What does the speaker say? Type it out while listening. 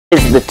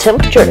Is the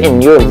temperature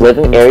in your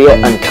living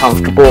area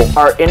uncomfortable?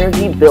 Are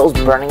energy bills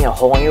burning a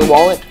hole in your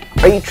wallet?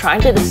 Are you trying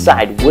to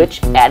decide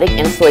which attic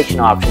insulation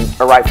options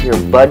are right for your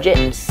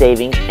budget,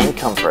 savings, and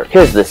comfort?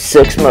 Here's the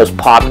 6 most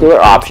popular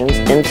options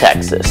in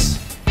Texas.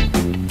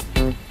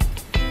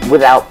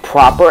 Without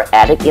proper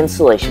attic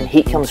insulation,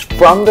 heat comes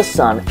from the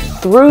sun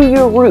through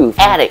your roof,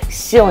 attic,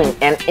 ceiling,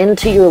 and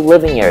into your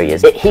living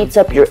areas. It heats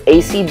up your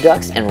AC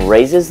ducts and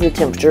raises the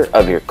temperature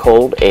of your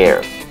cold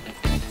air.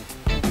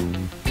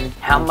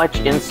 How much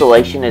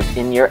insulation is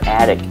in your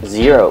attic?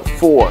 0,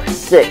 4,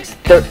 6,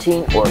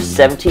 13, or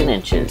 17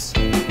 inches.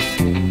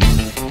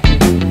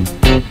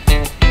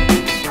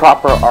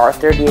 Proper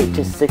R38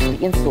 to 60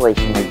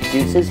 insulation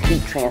reduces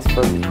heat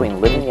transfer between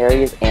living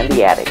areas and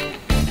the attic.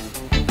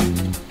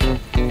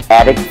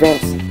 Attic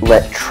vents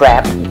let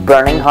trapped,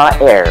 burning hot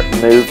air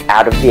move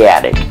out of the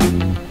attic.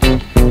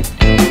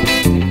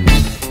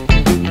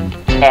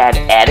 Add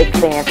attic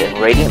fans and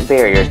radiant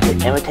barriers to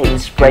imitate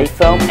spray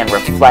foam and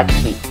reflect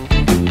heat.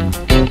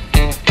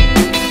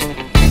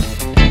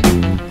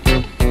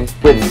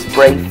 With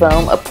spray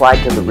foam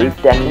applied to the roof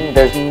decking,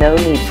 there's no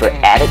need for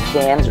attic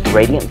fans,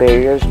 radiant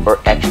barriers, or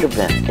extra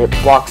vents. It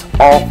blocks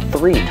all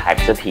 3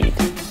 types of heat.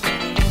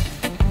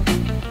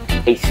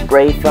 A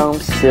spray foam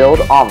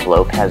sealed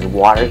envelope has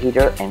water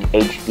heater and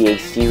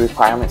HVAC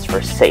requirements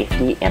for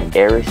safety and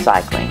air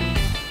recycling.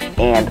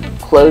 And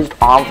closed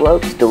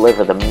envelopes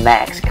deliver the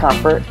max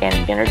comfort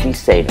and energy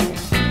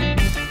savings.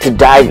 To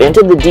dive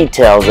into the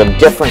details of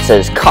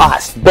differences,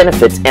 costs,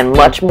 benefits, and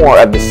much more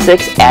of the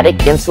 6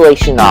 attic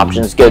insulation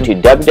options, go to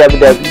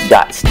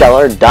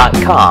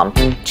www.stellrr.com,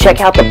 check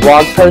out the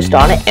blog post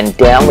on it, and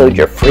download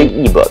your free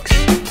ebooks.